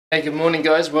Hey, good morning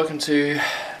guys, welcome to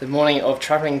the morning of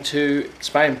travelling to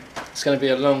Spain. It's going to be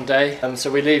a long day.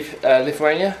 So we leave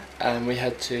Lithuania and we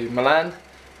head to Milan,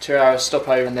 2 hours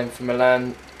stopover, and then from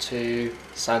Milan to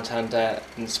Santander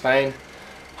in Spain,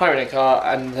 hiring a car,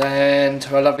 and then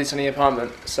to our lovely sunny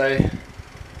apartment. So,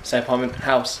 apartment,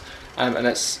 house. And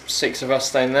it's 6 of us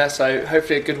staying there, so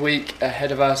hopefully a good week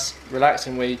ahead of us,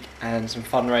 relaxing week and some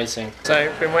fun racing. So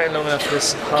we've been waiting long enough for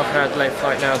this half-hour delayed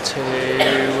flight now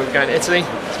we're going to Italy,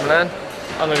 to Milan.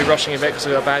 I'm going to be rushing a bit because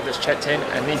we've got a bag that's checked in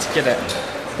and need to get it,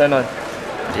 don't I?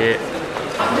 Yeah.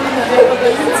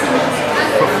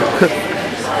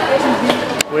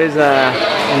 Wizza,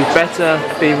 you better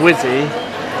be Wizzy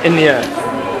in the earth.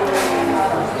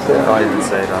 I didn't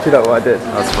say that. Do you know what I did?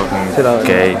 That's fucking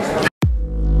gay.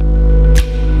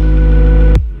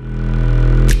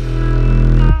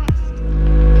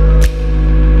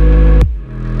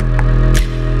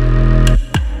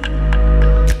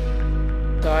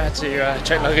 To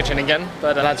check luggage in again,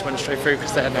 but the lads went straight through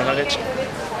because they had no luggage.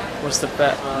 What's the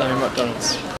bet? No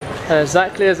McDonald's. And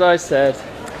exactly as I said,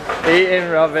 eating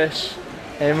rubbish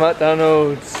in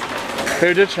McDonald's.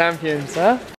 Who the champions,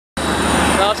 huh?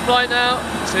 Last flight now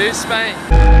to Spain.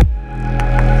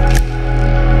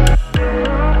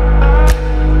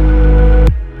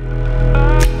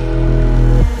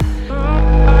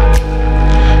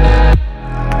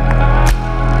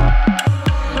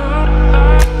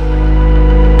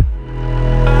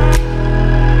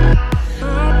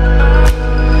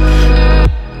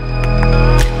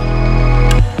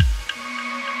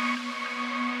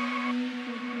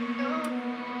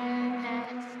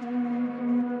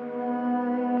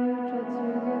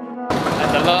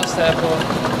 The last airport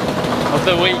of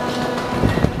the week.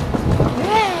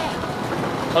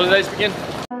 Holidays begin.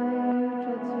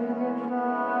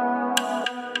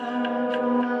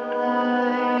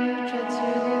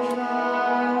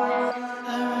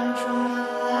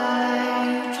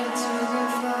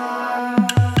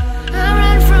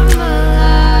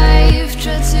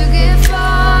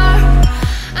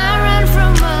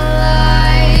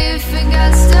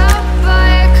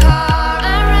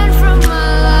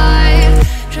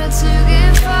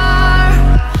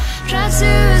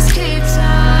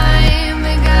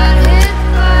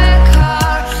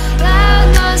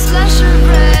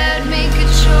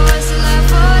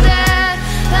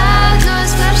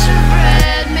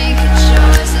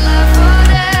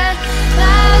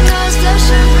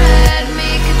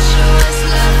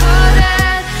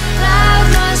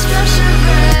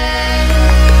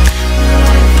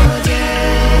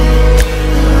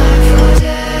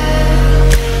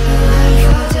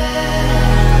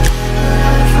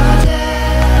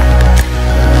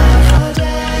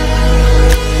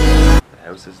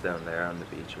 Down there on the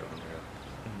beach or on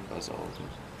the those old ones.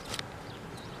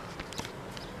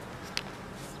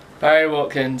 Barry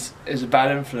Watkins is a bad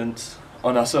influence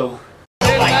on us all.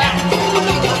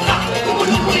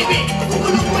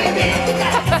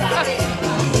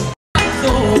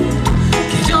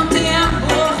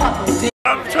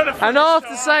 And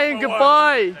after saying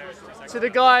goodbye to the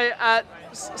guy at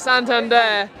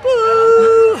Santander,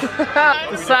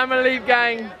 the Salmon Leap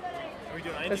gang,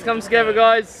 let's come together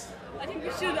guys.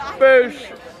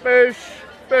 Boosh, boosh,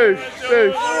 boosh,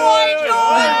 boosh.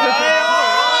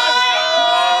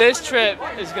 This trip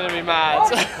is going to be mad.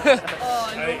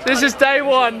 This is day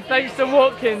one, thanks to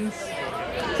Watkins.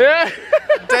 Yeah.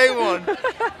 Day one,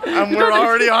 and we're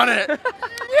already on it.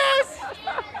 Yes!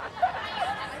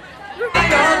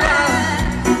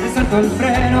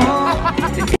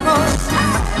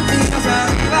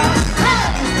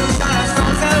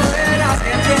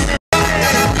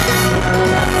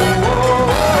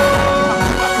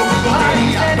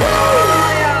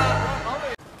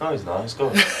 No, he's not. Let's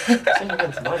go. Sing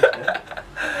again tonight, yeah?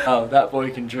 Oh, that boy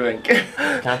can drink.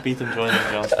 Can't beat him joining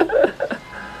us.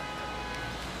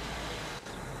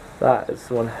 That is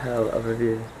one hell of a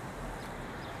view.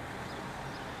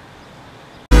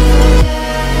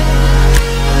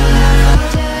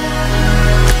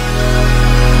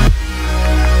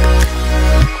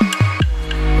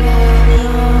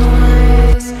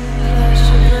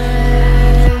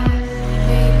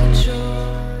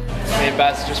 Me and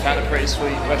Baz just found a pretty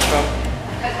sweet restaurant.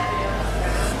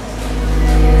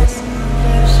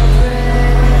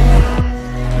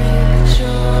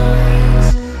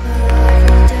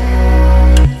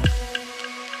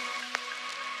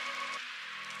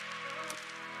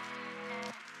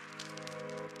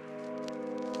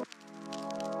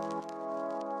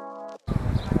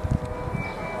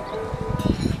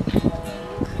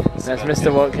 There's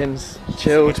Mr. Watkins,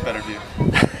 chilled. Much better view.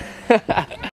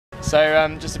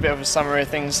 So just a bit of a summary of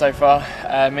things so far.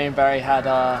 Me and Barry had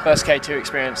our first K2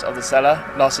 experience of the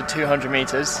Sella, lasted 200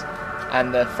 metres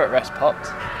and the footrest popped.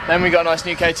 Then we got a nice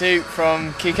new K2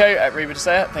 from Kiko at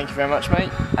Rebadsella, thank you very much mate.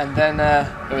 And then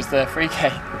it was the 3K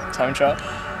time trial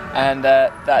and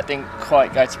that didn't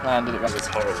quite go to plan, did it? It was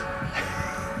horrible.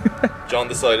 John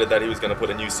decided that he was going to put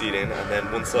a new seat in and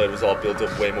then one side was all built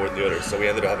up way more than the other, so we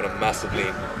ended up having a massive lean.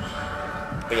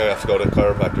 I think I have to go to the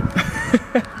chiropractor.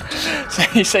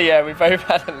 So yeah, we both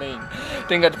had a lean.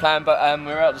 Didn't go to plan, but we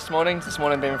were out this morning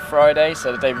being Friday,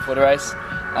 so the day before the race,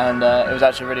 and it was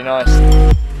actually really nice.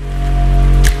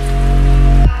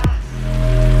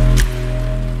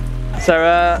 So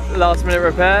last minute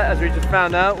repair, as we just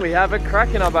found out, we have a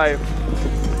crack in our boat.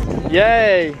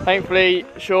 Yay! Thankfully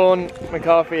Sean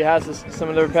McCarthy has some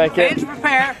of the repair kit.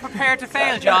 Prepare to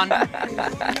fail, John.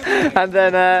 And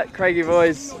then Craigie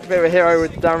Boy's a bit of a hero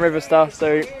with the downriver stuff,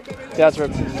 so he has to.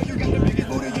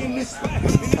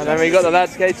 And then we got the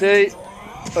lads K2,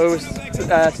 all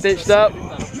stitched up,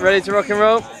 ready to rock and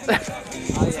roll.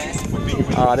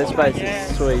 Ah, this place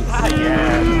is sweet.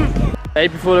 Day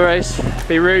before the race,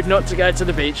 be rude not to go to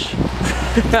the beach.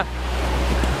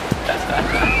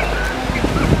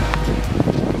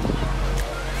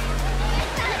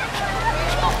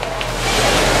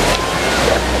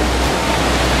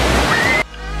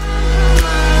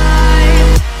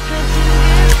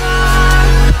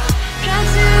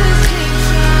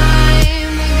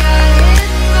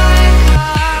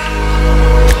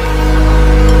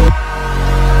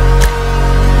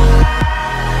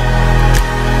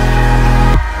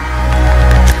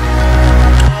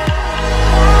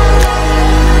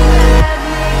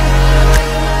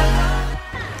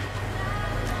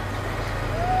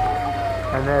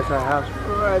 And there's our house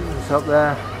right at the top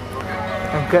there,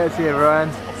 and courtesy of Ryan.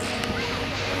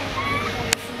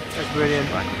 That's brilliant.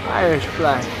 Irish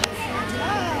flag.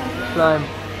 Flying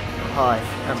high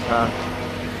and proud.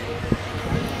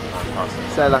 Awesome.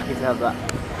 So lucky to have that.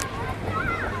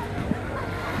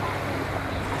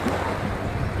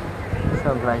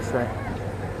 Someplace there.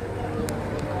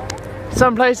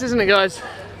 Someplace, isn't it, guys?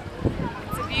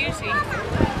 It's a beauty.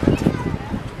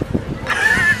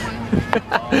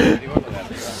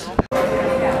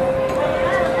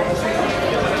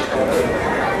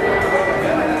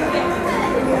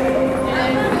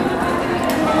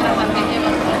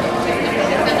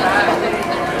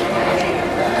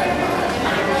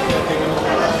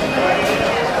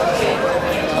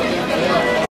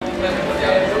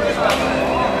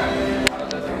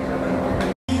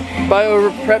 Boat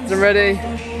all prepped and ready.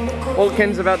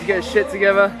 Watkins about to get his shit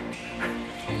together.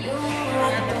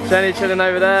 Jenny chilling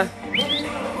over there.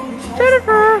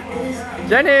 Jennifer!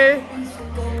 Jenny!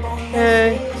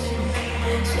 Hey!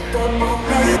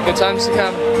 Good times to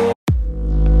come.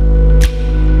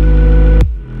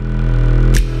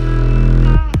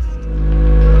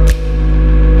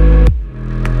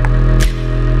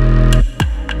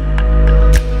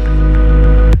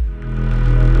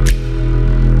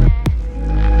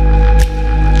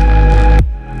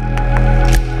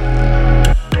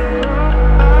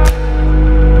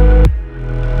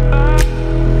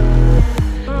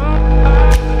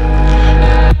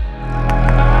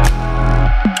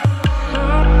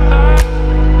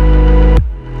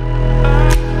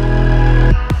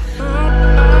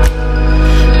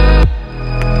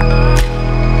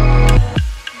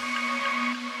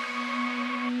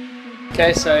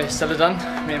 Okay, so Sella done.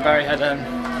 Me and Barry had a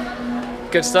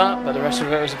good start, but the rest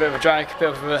of it was a bit of a drag, a bit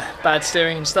of a bad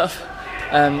steering and stuff.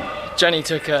 Jenny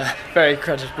took a very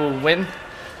creditable win,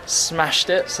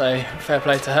 smashed it, so fair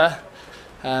play to her.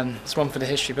 It's one for the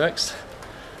history books.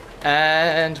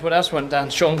 And what else went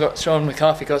down? Sean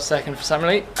McCarthy got second for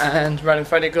Samley, and Roland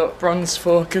Foley got bronze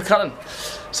for Kilcullen.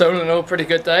 So all in all, pretty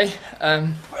good day.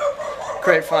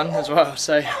 Great fun as well,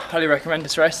 so highly recommend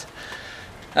this race.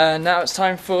 Now it's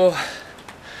time for a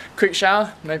quick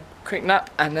shower, maybe a quick nap,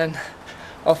 and then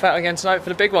off out again tonight for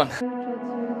the big one.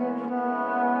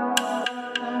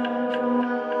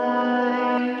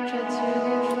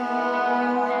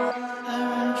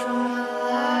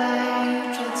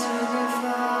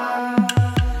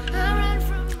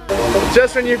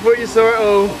 Just when you thought you saw it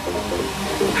all.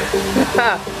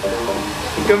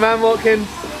 Good man, Watkins.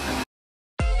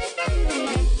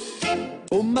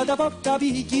 Come da porta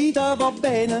picchita va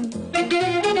bene,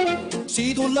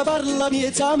 se tu la parla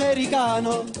miezza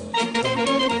americano,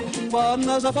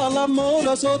 quando si fa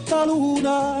l'amore sotto la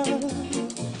luna,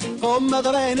 come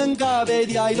da bene in capo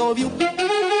di I love you,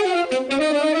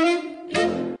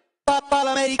 papà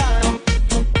l'americano.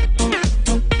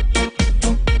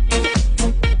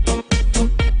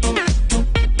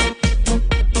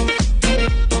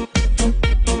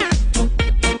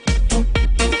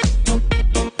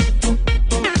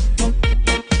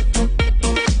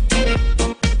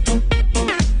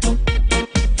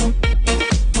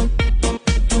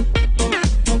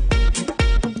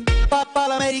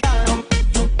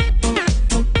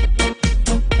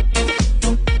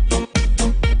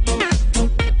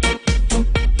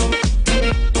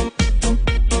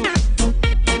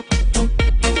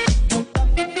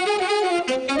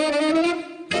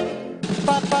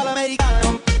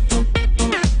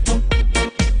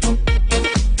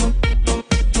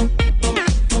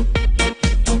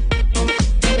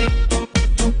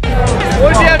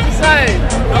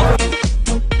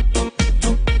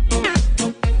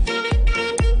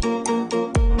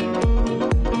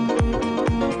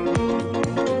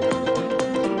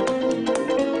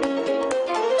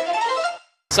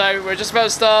 So we're just about to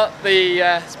start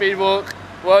the Speed Walk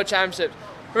World Championships.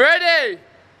 Ready,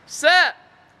 set,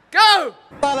 go!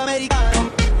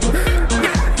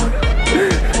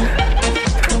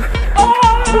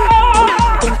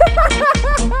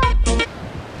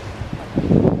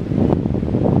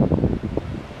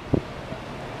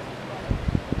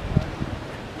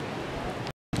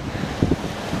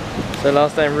 So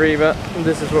last day in Reba,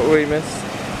 this is what we missed.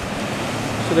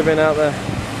 Should have been out there.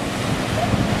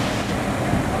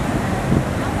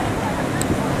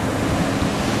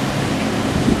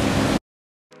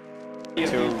 Two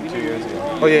years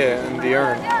ago. Oh yeah, and the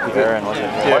urn. The urn, was it?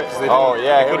 Yeah, 'cause they Oh didn't-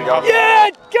 yeah, they here we couldn't- go. Yeah,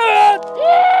 good!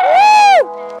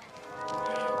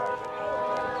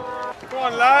 Come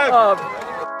on, lad! Oh.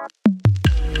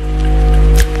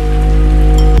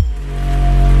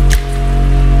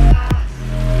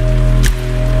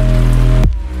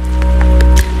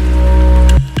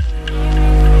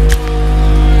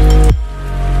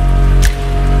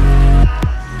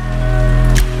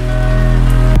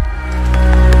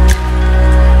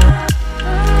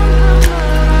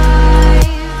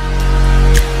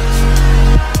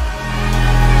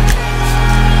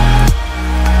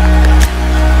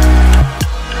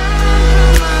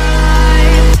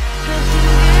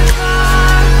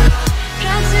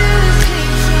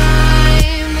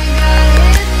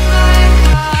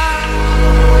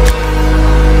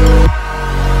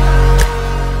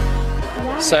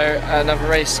 So another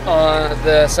race on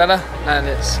the Sella, and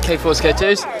it's K4s,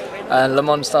 K2s, and Le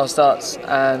Mans style starts,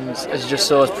 and as you just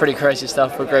saw, it's pretty crazy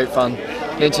stuff, but great fun.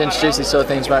 Need to introduce these sort of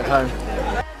things back home.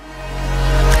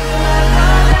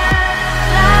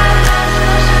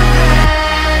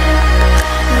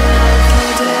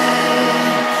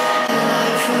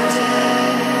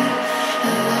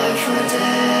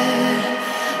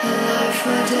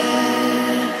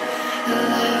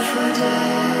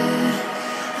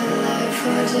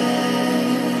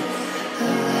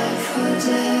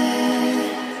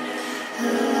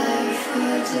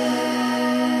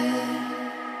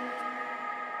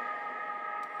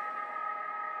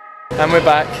 And we're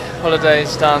back,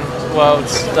 holidays done,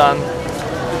 world's done.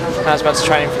 Now it's about to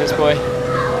training for this boy.